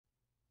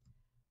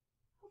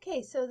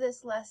Okay, so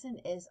this lesson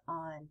is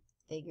on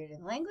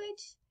figurative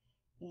language,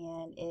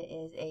 and it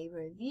is a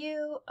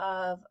review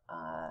of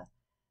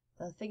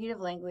the figurative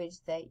language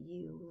that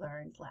you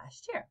learned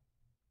last year.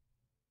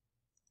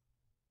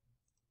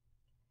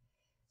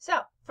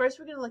 So first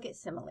we're going to look at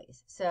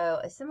similes. So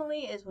a simile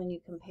is when you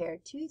compare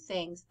two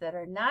things that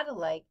are not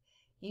alike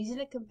using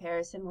a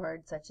comparison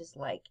word such as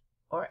like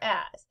or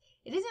as.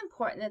 It is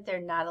important that they're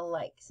not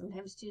alike.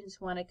 Sometimes students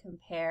want to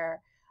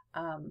compare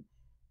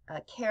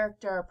a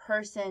character or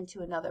person to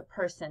another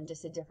person,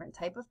 just a different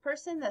type of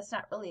person. That's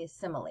not really a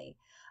simile.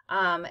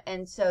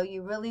 And so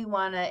you really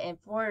want to,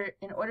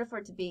 in order for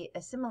it to be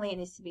a simile, it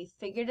needs to be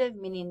figurative,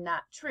 meaning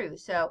not true.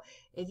 So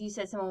if you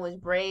said someone was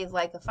brave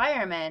like a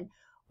fireman,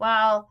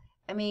 well,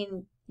 I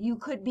mean, you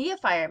could be a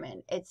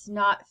fireman. It's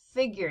not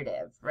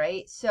figurative,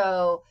 right?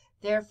 So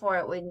therefore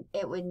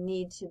it would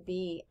need to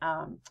be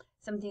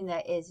something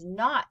that is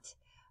not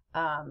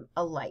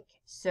alike.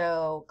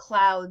 So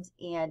clouds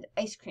and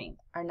ice cream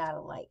are not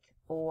alike,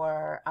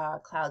 or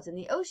clouds in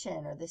the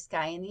ocean or the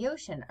sky in the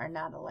ocean are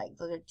not alike.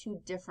 Those are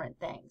two different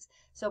things.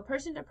 So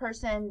person to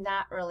person,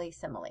 not really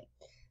simile.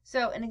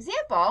 So an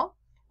example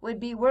would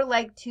be we're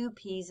like two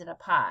peas in a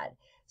pod.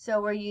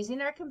 So we're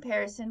using our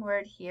comparison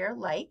word here,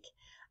 like,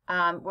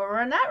 where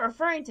we're not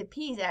referring to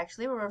peas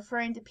actually, we're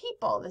referring to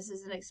people. This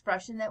is an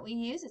expression that we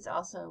use. It's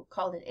also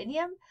called an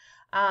idiom.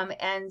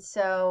 And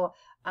so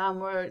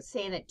we're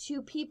saying that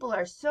two people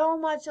are so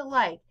much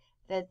alike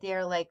that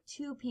they're like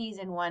two peas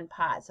in one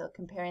pod. So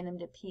comparing them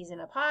to peas in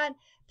a pod,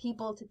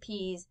 people to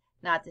peas,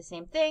 not the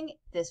same thing.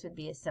 This would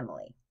be a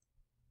simile.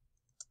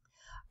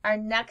 Our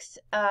next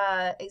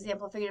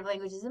example of figurative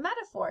language is a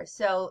metaphor.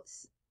 So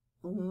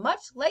much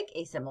like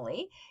a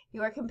simile,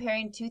 you are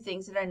comparing two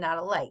things that are not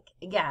alike.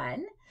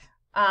 Again,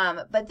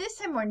 but this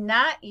time we're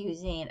not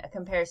using a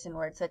comparison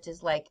word such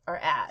as like or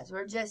as.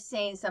 We're just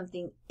saying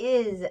something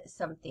is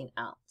something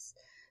else.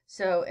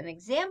 So an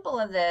example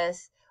of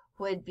this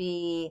would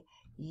be,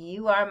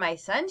 you are my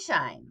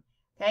sunshine.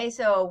 Okay,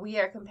 so we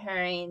are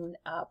comparing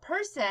a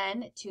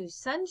person to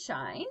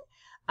sunshine,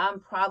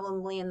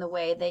 probably in the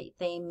way that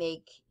they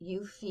make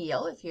you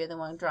feel if you're the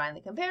one drawing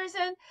the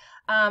comparison.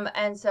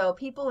 And so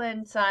people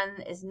and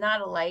sun is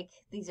not alike.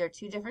 These are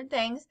two different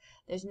things.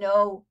 There's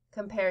no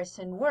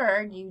comparison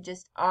word. You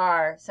just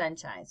are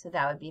sunshine. So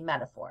that would be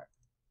metaphor.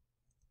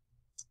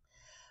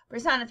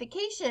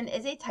 Personification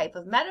is a type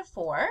of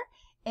metaphor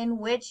in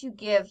which you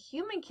give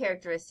human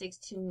characteristics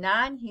to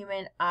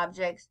non-human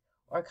objects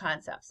or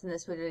concepts. And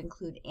this would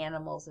include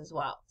animals as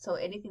well. So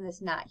anything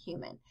that's not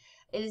human.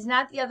 It is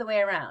not the other way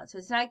around. So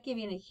it's not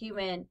giving a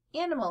human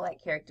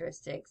animal-like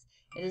characteristics.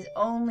 It is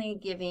only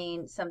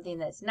giving something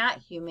that's not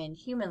human,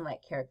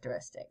 human-like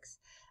characteristics.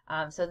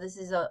 So this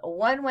is a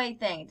one-way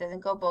thing. It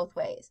doesn't go both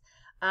ways.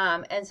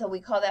 And so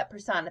we call that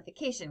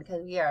personification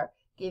because we are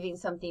giving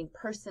something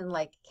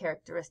person-like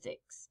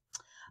characteristics.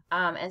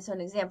 And so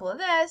an example of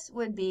this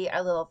would be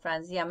our little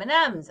friends, the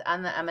M&Ms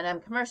on the M&M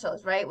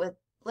commercials, right? With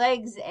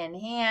legs and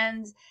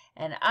hands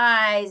and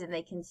eyes, and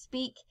they can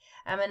speak.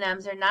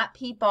 M&Ms are not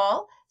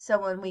people, so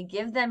when we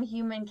give them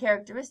human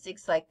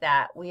characteristics like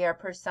that, we are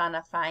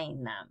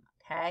personifying them,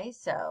 okay?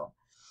 So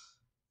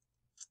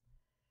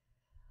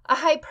a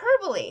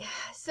hyperbole.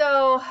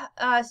 So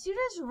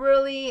students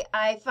really,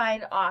 I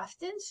find,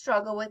 often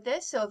struggle with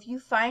this. So if you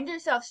find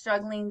yourself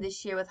struggling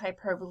this year with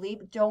hyperbole,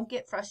 don't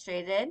get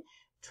frustrated.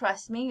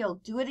 Trust me,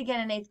 you'll do it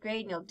again in 8th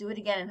grade and you'll do it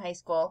again in high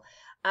school.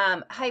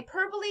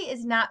 Hyperbole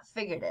is not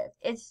figurative.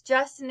 It's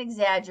just an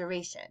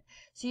exaggeration.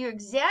 So you're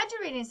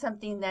exaggerating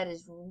something that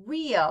is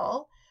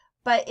real,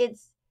 but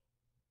it's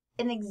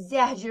an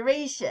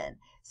exaggeration.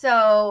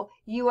 So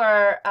you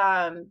are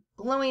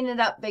blowing it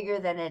up bigger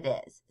than it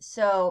is.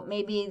 So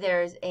maybe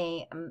there's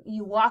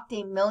you walked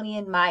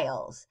 1,000,000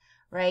 miles,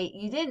 right?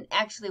 You didn't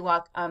actually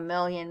walk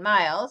 1,000,000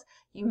 miles.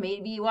 You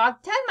maybe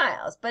walked 10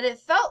 miles, but it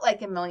felt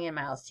like 1,000,000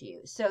 miles to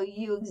you. So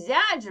you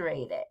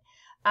exaggerate it.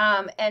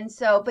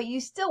 But you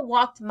still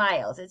walked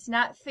miles. It's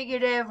not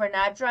figurative. We're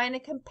not drawing a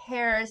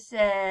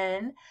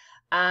comparison.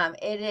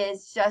 It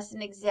is just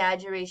an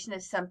exaggeration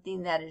of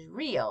something that is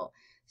real.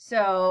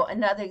 So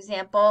another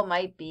example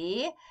might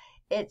be,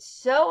 it's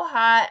so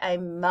hot,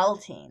 I'm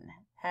melting.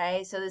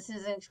 Okay, so this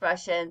is an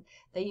expression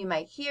that you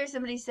might hear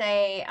somebody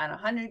say on a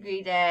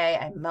 100-degree day,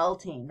 I'm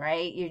melting,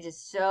 right? You're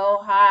just so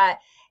hot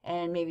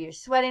and maybe you're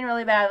sweating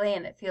really badly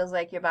and it feels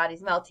like your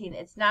body's melting.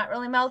 It's not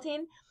really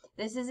melting.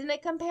 This isn't a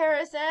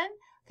comparison.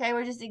 Okay,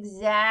 we're just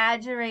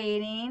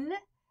exaggerating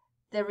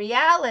the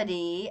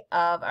reality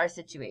of our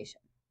situation.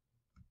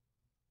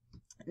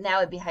 That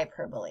would be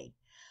hyperbole.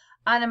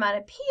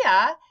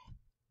 Onomatopoeia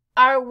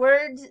are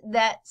words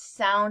that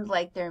sound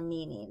like their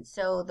meaning.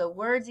 So the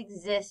words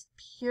exist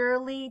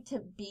purely to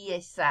be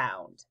a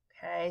sound.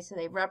 Okay, so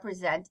they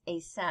represent a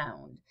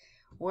sound.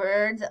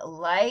 Words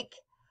like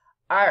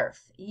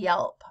arf,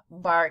 yelp,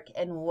 bark,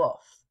 and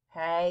woof.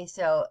 Okay,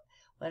 so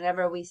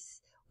whenever we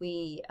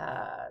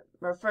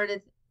refer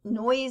to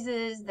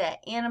noises that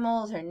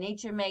animals or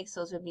nature makes,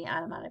 those would be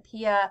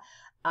onomatopoeia.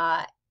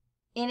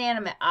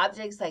 Inanimate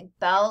objects like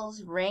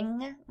bells,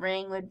 ring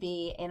would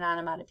be an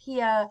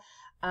onomatopoeia.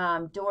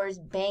 Doors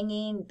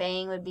banging,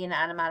 bang would be an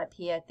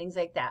onomatopoeia, things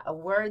like that. A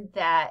word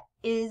that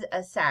is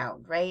a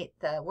sound, right?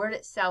 The word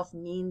itself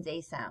means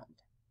a sound.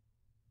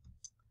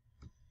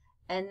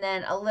 And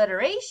then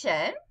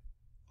alliteration,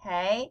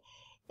 okay,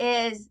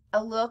 is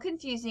a little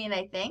confusing,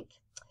 I think.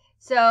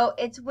 So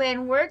it's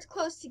when words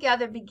close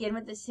together begin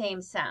with the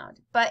same sound,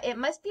 but it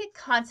must be a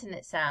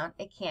consonant sound.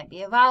 It can't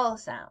be a vowel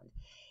sound.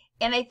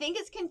 And I think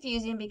it's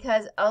confusing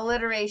because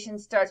alliteration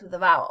starts with a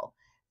vowel.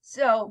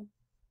 So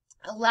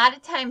a lot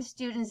of times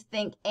students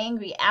think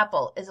angry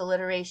apple is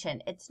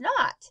alliteration. It's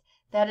not.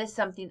 That is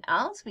something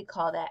else. We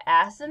call that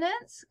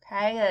assonance.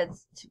 Okay,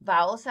 that's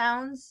vowel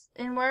sounds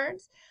in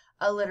words.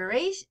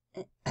 Alliteration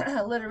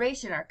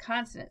are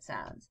consonant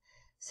sounds.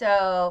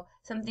 So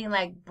something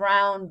like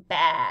brown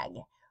bag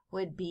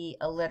would be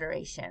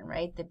alliteration,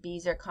 right? The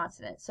B's are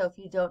consonants. So if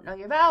you don't know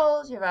your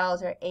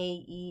vowels are A,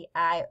 E,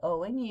 I,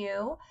 O, and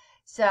U.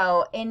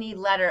 So any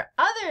letter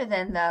other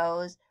than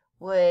those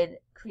would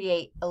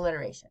create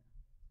alliteration.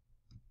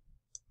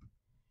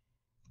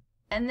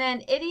 And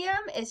then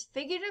idiom is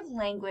figurative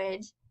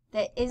language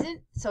that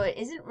isn't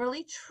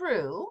really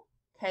true.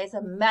 Okay, it's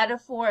a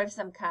metaphor of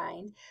some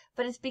kind,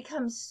 but it's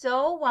become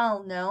so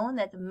well known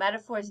that the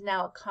metaphor is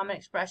now a common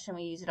expression.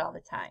 We use it all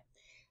the time.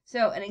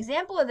 So an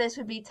example of this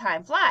would be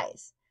time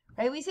flies,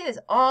 right? We say this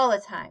all the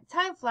time.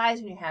 Time flies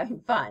when you're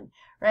having fun,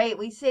 right?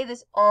 We say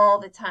this all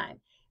the time.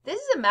 This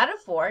is a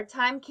metaphor.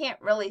 Time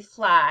can't really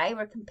fly.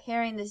 We're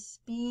comparing the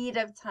speed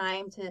of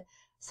time to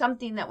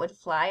something that would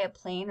fly, a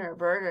plane or a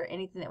bird or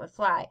anything that would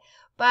fly.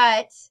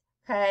 But,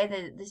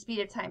 okay, the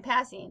speed of time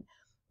passing.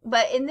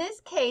 But in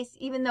this case,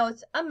 even though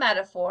it's a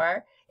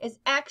metaphor, it's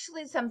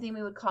actually something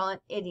we would call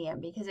an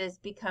idiom because it's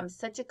become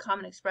such a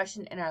common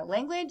expression in our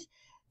language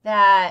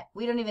that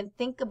we don't even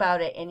think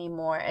about it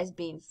anymore as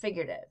being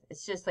figurative.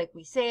 It's just like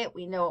we say it,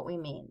 we know what we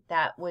mean.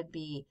 That would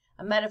be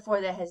a metaphor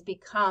that has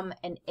become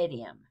an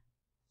idiom.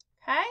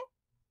 Okay?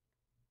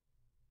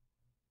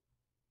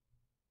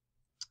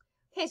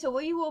 Okay, so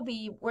we will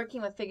be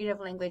working with figurative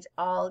language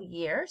all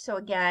year. So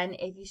again,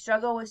 if you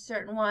struggle with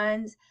certain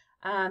ones,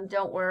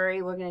 don't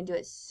worry. We're going to do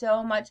it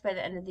so much by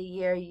the end of the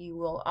year. You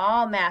will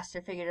all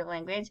master figurative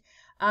language.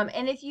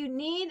 And if you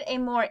need a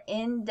more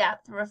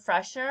in-depth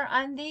refresher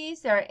on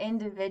these, there are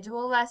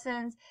individual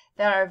lessons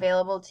that are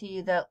available to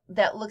you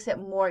that looks at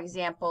more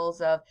examples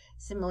of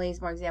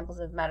similes, more examples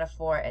of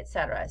metaphor,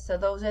 etc. So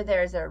those are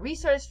there as a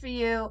resource for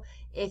you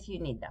if you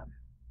need them.